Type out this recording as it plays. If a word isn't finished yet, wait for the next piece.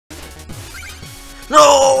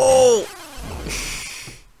No!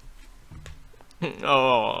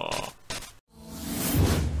 Oh.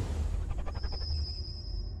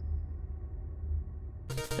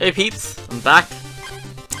 Hey peeps, I'm back.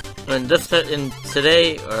 And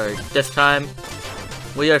today, or this time,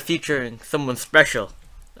 we are featuring someone special.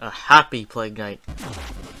 A happy Plague Knight.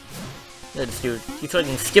 Yeah, this dude, he's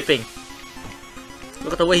fucking skipping.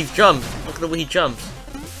 Look at the way he jumps. Look at the way he jumps.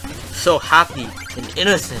 So happy and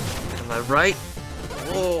innocent. Am I right?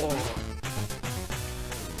 Oh.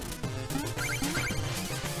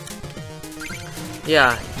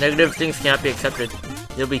 Yeah, negative things can't be accepted.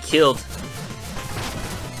 You'll be killed.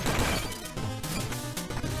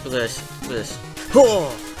 Look at this. Look at this.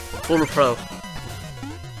 Oh! Total pro.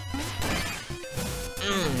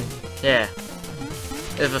 Yeah.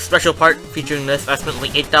 There's a special part featuring this. I spent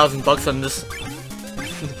like 8,000 bucks on this.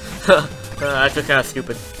 I feel kind of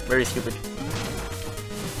stupid. Very stupid.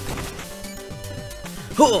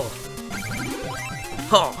 Oh!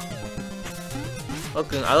 Oh!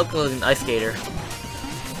 I look like an ice skater.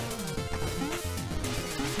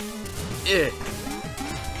 Yeah.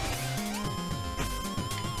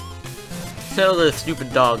 Look at this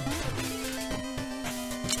stupid dog.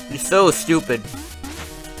 He's so stupid.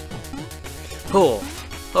 Oh,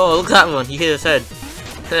 oh, look at that one. He hit his head.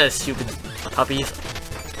 That stupid puppies.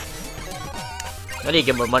 I need to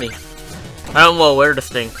get more money. I don't want to wear this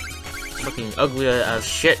thing. It's fucking ugly as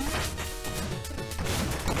shit.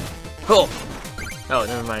 Oh, oh,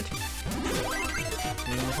 never mind.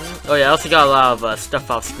 Oh yeah, I also got a lot of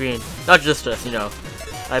stuff off screen. Not just this, you know.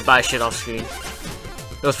 I buy shit off screen.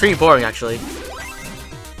 It was pretty boring, actually.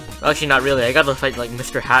 Actually, not really. I got to fight like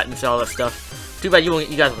Mr. Hat and all that stuff. Too bad you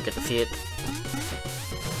guys won't get to see it.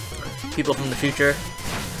 People from the future,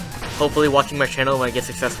 hopefully watching my channel when I get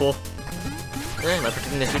successful. Am I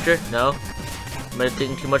predicting the future? No. Am I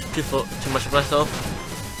thinking too much of myself?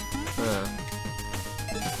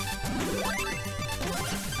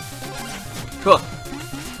 Cool.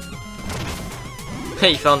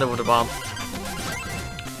 Hey, you found it with a bomb.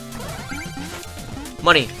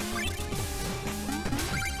 Money.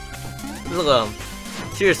 Look at him.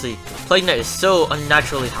 Seriously, Plague Knight is so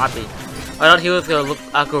unnaturally happy. I thought he was gonna look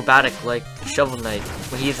acrobatic like Shovel Knight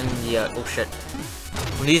when he's in the oh shit.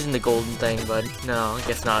 When he's in the golden thing, but no, I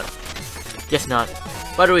guess not. Guess not.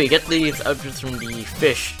 By the way, get these outfits from the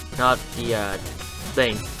fish, not the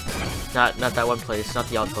thing. Not that one place, not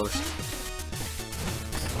the outpost.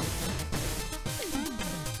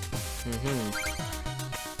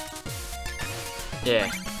 Yeah,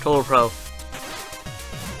 total pro.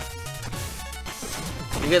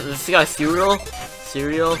 You get this guy cereal?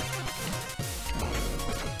 Cereal?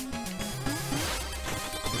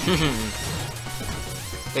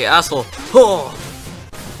 Hey asshole! Oh!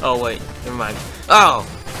 Oh wait, never mind. Oh!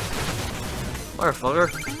 Motherfucker!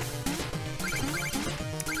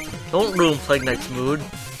 Don't ruin Plague Knight's mood.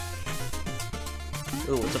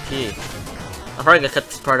 Ooh, what's up here? I'm probably gonna cut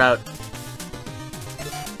this part out.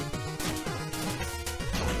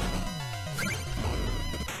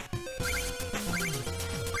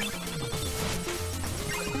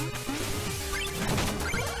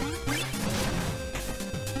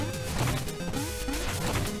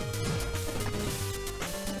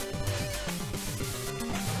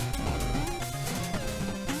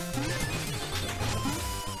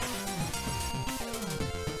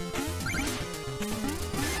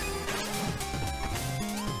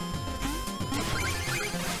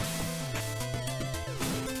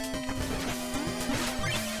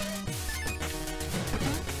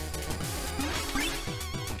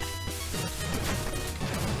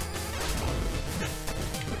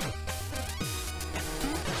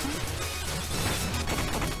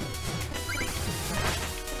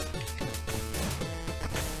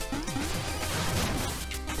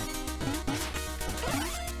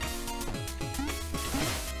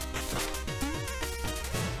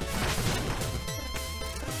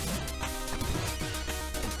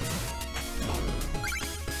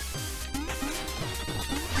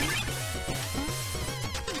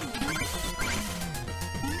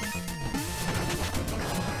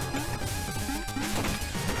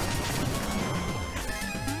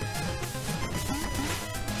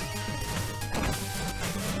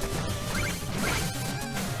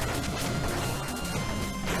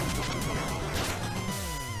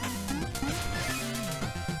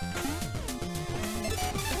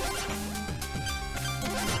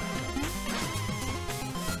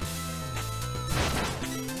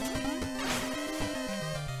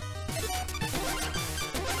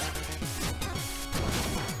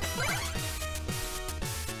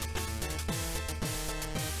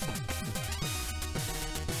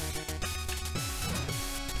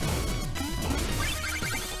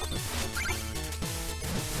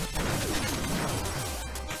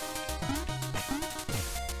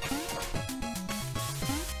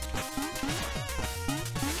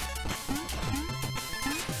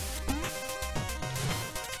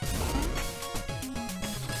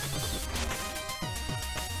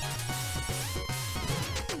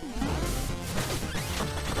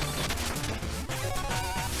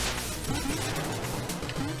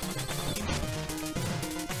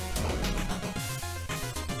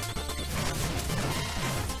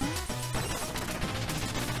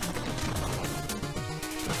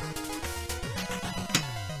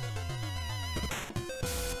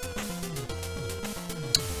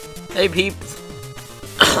 Hey peeps!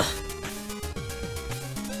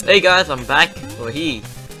 Hey guys, I'm back. Or he.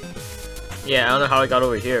 Yeah, I don't know how I got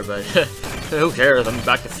over here, but who cares? I'm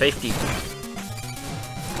back to safety.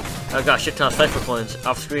 I got a shit ton of Cypher coins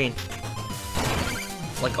off screen.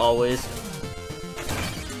 Like always.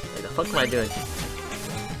 What the fuck am I doing?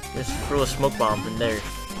 Just throw a smoke bomb in there.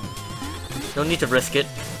 No need to risk it.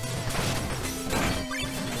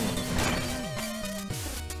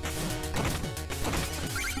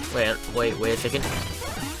 Wait a second.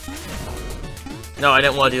 No, I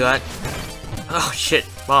didn't want to do that. Oh shit,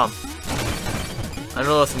 bomb. I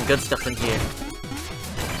know there's some good stuff in here.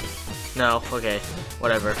 No, okay,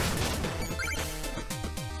 whatever.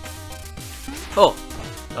 Oh!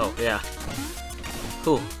 Oh, yeah.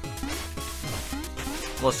 Whew.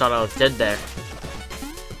 Almost thought I was dead there.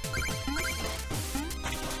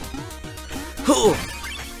 Whew!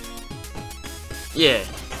 Yeah.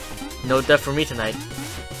 No death for me tonight.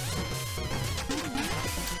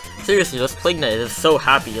 Seriously, this Plague Knight is so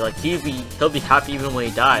happy. Like, he'll be happy even when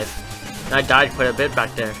he dies. And I died quite a bit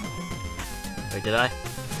back there. Wait, did I?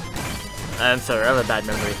 I'm sorry, I have a bad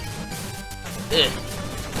memory. Ugh.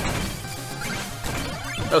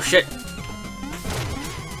 Oh shit!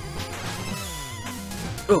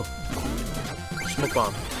 Oh! Smoke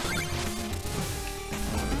bomb.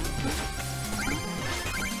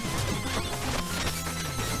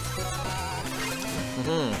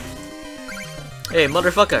 Hey,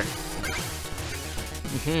 motherfucker!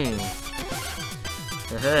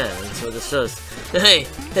 That's what this does. Hey!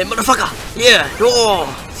 Hey, motherfucker! Yeah! Oh!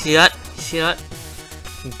 See that? See that?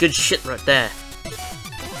 Good shit right there.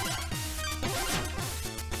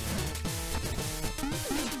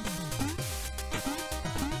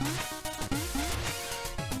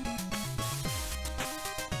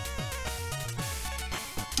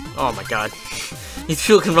 Oh my god. These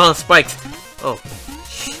people can run on spikes. Oh.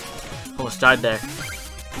 Almost died there.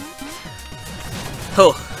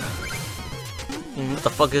 Oh. What the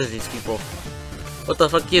fuck is these people? What the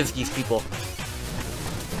fuck is these people?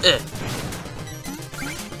 Ugh.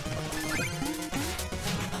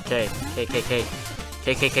 Okay.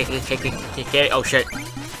 K. Oh shit.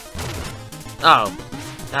 Oh.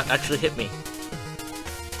 That actually hit me.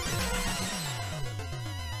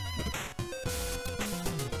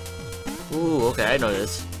 Ooh, okay, I know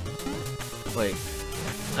this. Wait.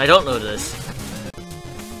 I don't know this.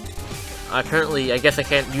 Apparently, I guess I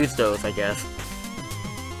can't use those, I guess.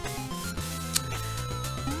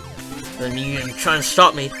 Then you can try and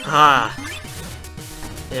stop me. Ah.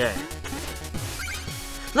 Yeah.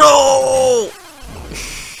 No!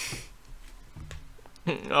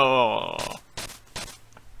 Oh.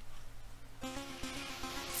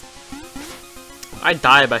 I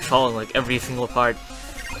die by falling like every single part.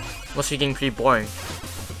 Must be getting pretty boring.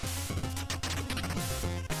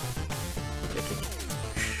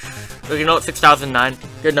 Okay, you know what? 6009.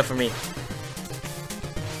 Good enough for me.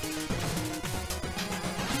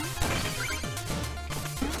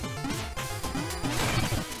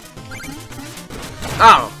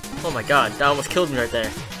 Ow! Oh my god, that almost killed me right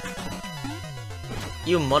there.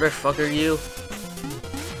 You motherfucker, you.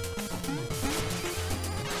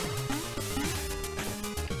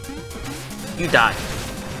 You die.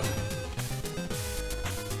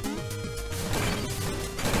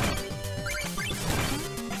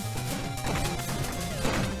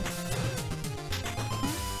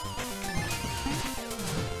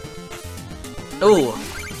 Oh,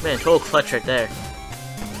 man, total clutch right there.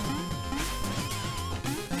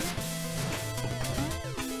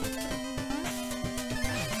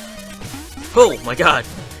 Oh my god.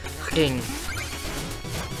 Fucking.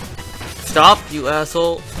 Stop, you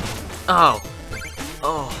asshole. Ow.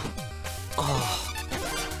 Oh. Oh.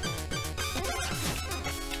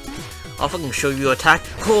 I'll fucking show you attack.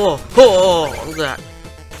 Oh, oh, look at that.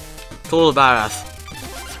 Total badass.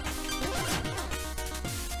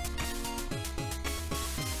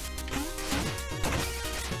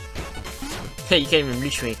 Hey, you can't even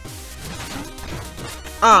reach me.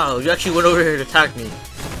 Oh, you actually went over here to attack me.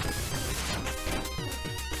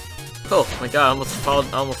 Oh my god, I almost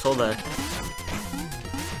fell there.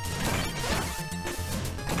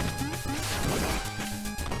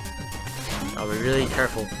 I'll be really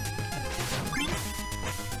careful.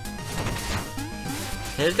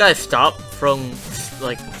 Can this guy stop throwing,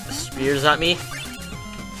 like, spears at me?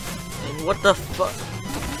 And what the fuck?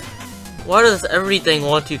 Why does everything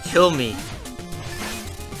want to kill me?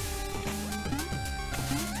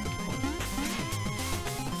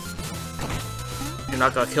 You're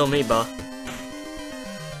not gonna kill me, buh.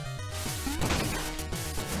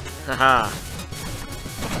 Haha.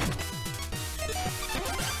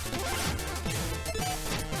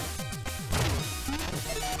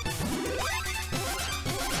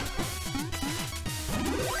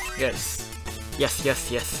 Yes. Yes,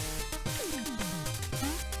 yes, yes.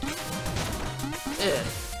 Yeah.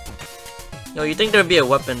 No, you think there'd be a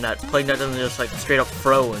weapon that Plague Knight doesn't just like straight up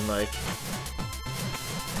throw and like...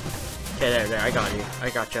 Okay, there, I got you.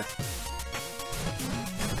 I gotcha.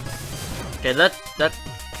 Okay, that...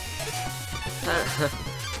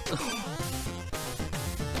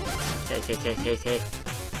 Okay.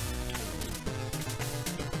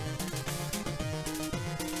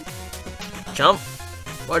 Jump?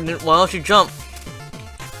 Why don't you jump?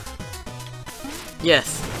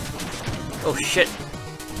 Yes. Oh shit.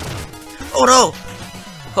 Oh no!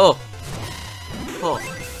 Oh.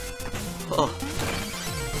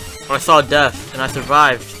 I saw death and I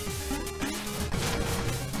survived.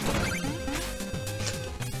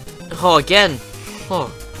 Oh, again.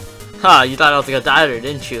 Oh. Ha, you thought I was gonna die there,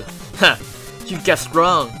 didn't you? Ha, you guessed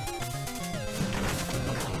wrong.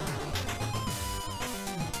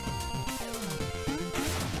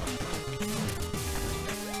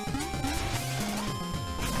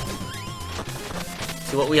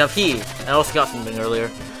 See what we have here. I also got something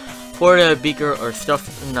earlier. Pour a beaker or stuff.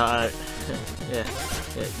 Nah, yeah,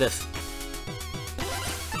 this.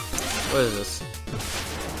 What is this?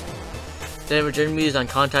 Damage enemies on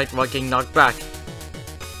contact while getting knocked back.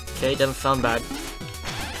 Okay, doesn't sound bad.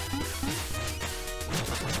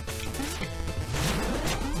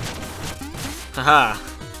 Haha.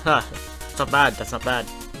 Ha. That's not bad, that's not bad.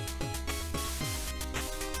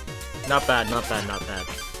 Not bad.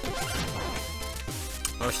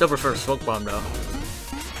 I still prefer Smoke Bomb though.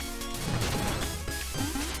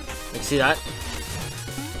 You see that?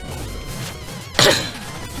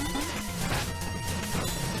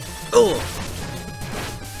 Oh!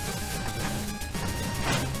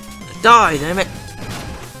 Die, damn it!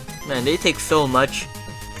 Man, they take so much.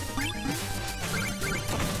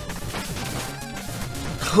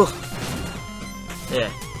 Yeah.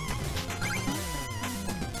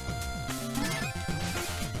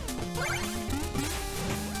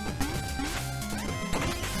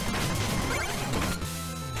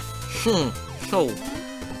 Oh.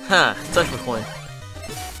 Ha, such a coin.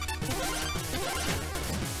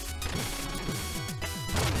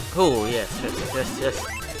 Oh, yes.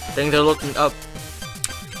 Things are looking up.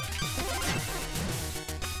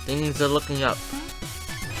 Things are looking up.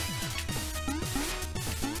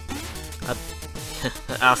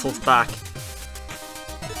 Asshole's back.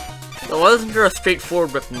 So why isn't there a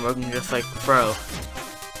straightforward weapon where I can just like throw?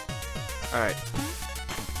 Alright.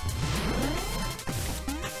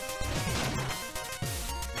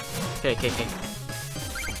 Okay.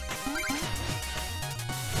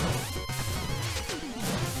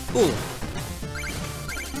 Ooh.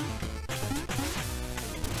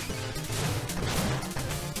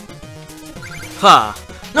 Ha!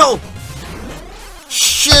 No!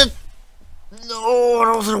 Shit! No,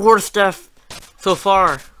 that was the worst death so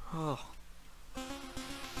far. Oh.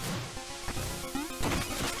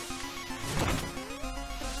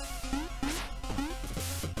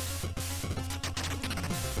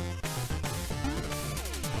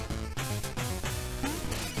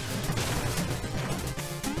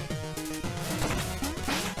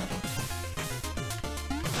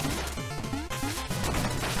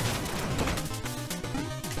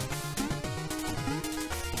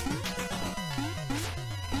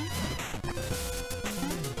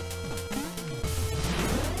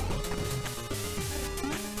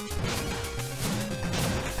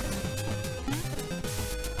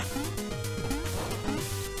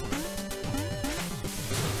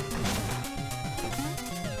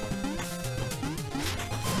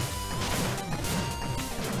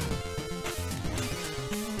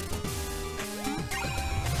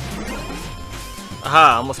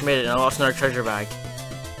 Aha, almost made it, and I lost another treasure bag.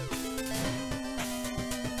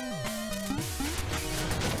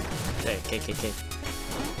 Okay.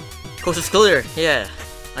 Coast is clear, yeah.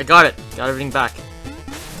 I got it. Got everything back.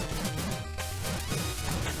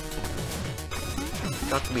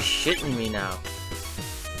 Got to be shitting me now.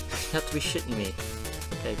 Got to be shitting me.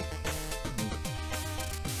 Okay.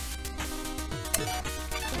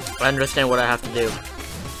 I understand what I have to do.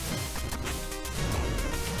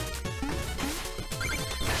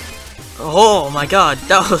 Oh my god,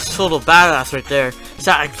 that was total badass right there.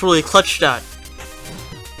 I totally clutched that.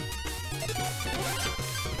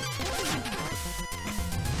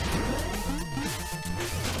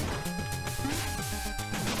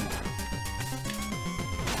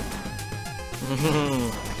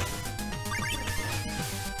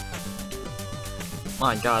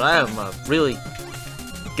 My god, I am really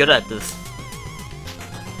good at this.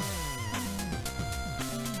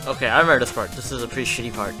 Okay, I remember this part. This is a pretty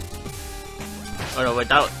shitty part. Oh no, wait,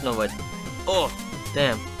 no wait. Oh,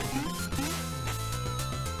 damn.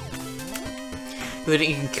 You think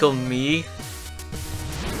you can kill me?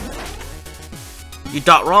 You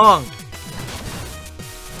thought wrong!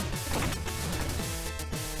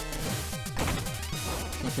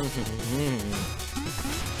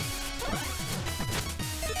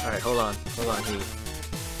 Alright, hold on, he.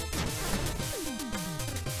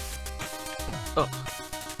 Oh.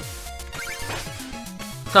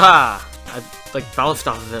 Haha! I like bounced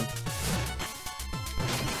off of him.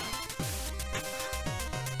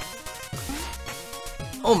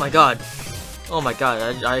 Oh my god! Oh my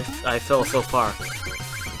god, I fell so far.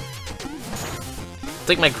 It's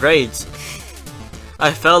like my grades.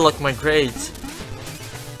 I fell like my grades.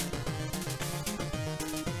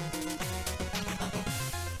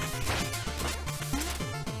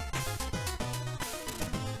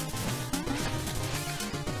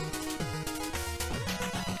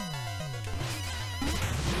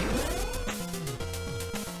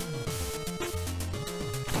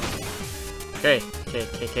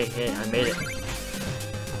 Okay, I made it.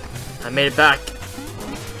 I made it back.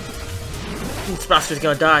 This bastard's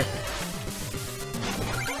gonna die.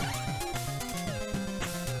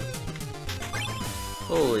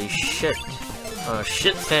 Holy shit.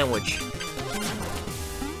 Shit sandwich.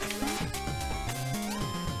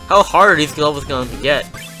 How hard are these levels going to get?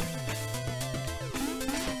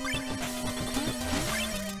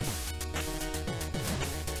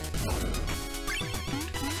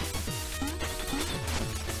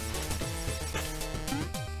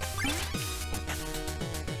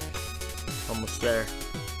 Almost there.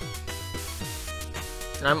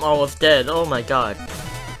 And I'm almost dead. Oh my god.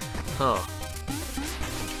 Oh.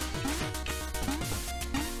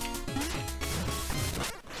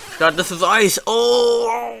 God, this is ice.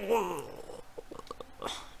 Oh.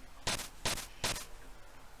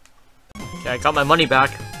 Okay, I got my money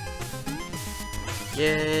back.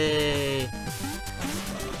 Yay.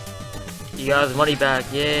 You got his money back.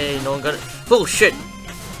 Yay. No one got it. Oh shit.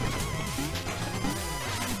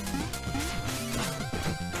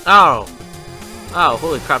 Ow! Ow,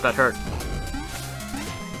 holy crap, that hurt.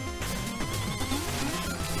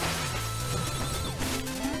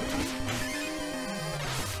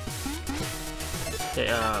 Okay,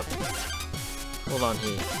 hold on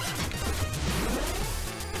here.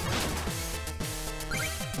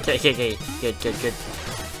 Okay, good.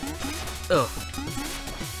 Oh.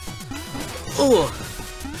 Oh!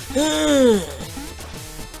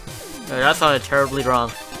 That sounded terribly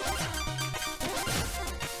wrong.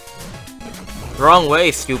 Wrong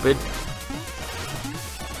way, stupid.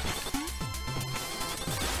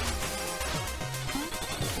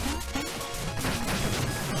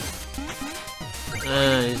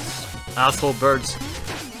 These asshole birds.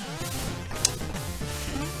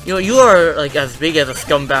 You know, you are like as big as a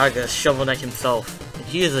scumbag as Shovel Knight himself. And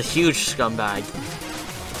he is a huge scumbag.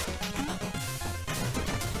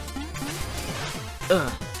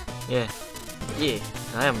 Yeah.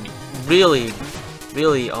 I am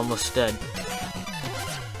really almost dead.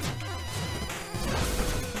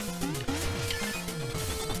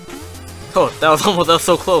 Oh, that was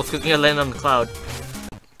so close. Good thing I landed on the cloud.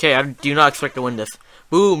 Okay, I do not expect to win this.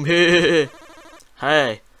 Boom! Hey,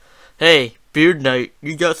 Beard Knight,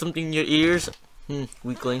 you got something in your ears?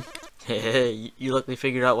 Weakling. Hey, you luckily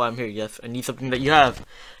figured out why I'm here. Yes, I need something that you have.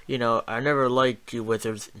 You know, I never liked you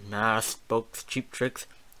wizards. Masks, books, cheap tricks.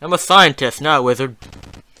 I'm a scientist, not a wizard.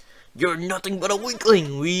 You're nothing but a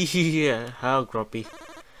weakling. Yeah, how grumpy.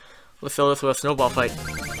 Let's fill this with a snowball fight.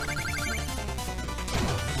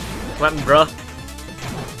 Come at me, bruh.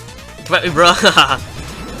 Come at me, bruh.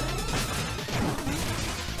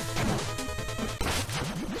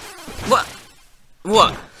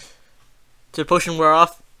 What? Did the potion wear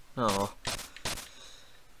off? Oh.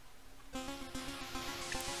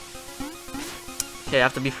 Okay, I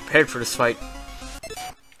have to be prepared for this fight.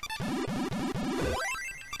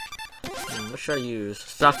 What should I use?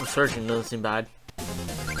 Staff of Surgeon doesn't seem bad.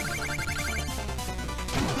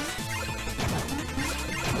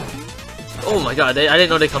 Oh my god, I didn't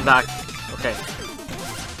know they'd come back. Okay.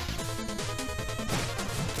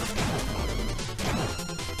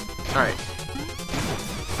 Alright.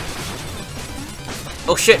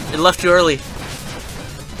 Oh shit, it left too early.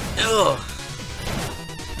 Ugh.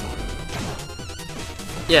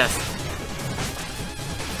 Yes.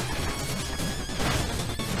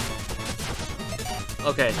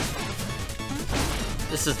 Okay.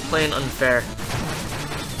 This is plain unfair.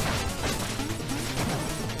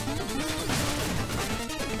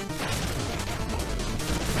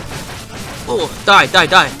 Oh, die.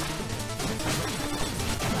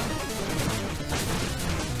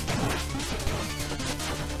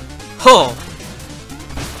 Oh.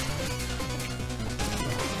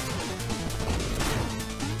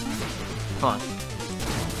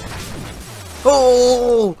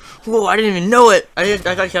 Oh! Whoa, I didn't even know it! I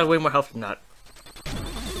thought he had way more health than that.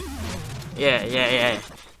 Yeah.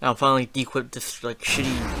 Now I'm finally de-equipped this, like,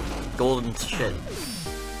 shitty golden shit.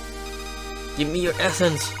 Give me your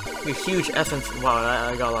essence! Your huge essence. Wow,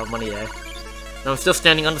 I got a lot of money there. And I'm still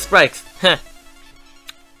standing on the spikes. Heh.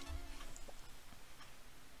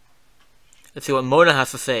 Let's see what Mona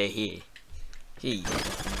has to say here.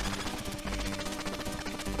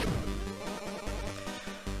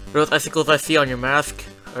 Those icicles I see on your mask.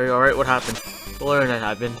 Are you alright? What happened? Learn that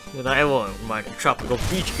happened. And I won't mind a tropical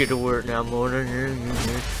beach get to work now, Mona.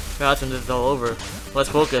 Fast when this is all over. Let's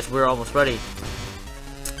focus. We're almost ready.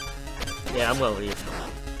 Yeah, I'm gonna leave.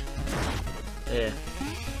 Yeah.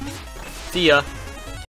 See ya.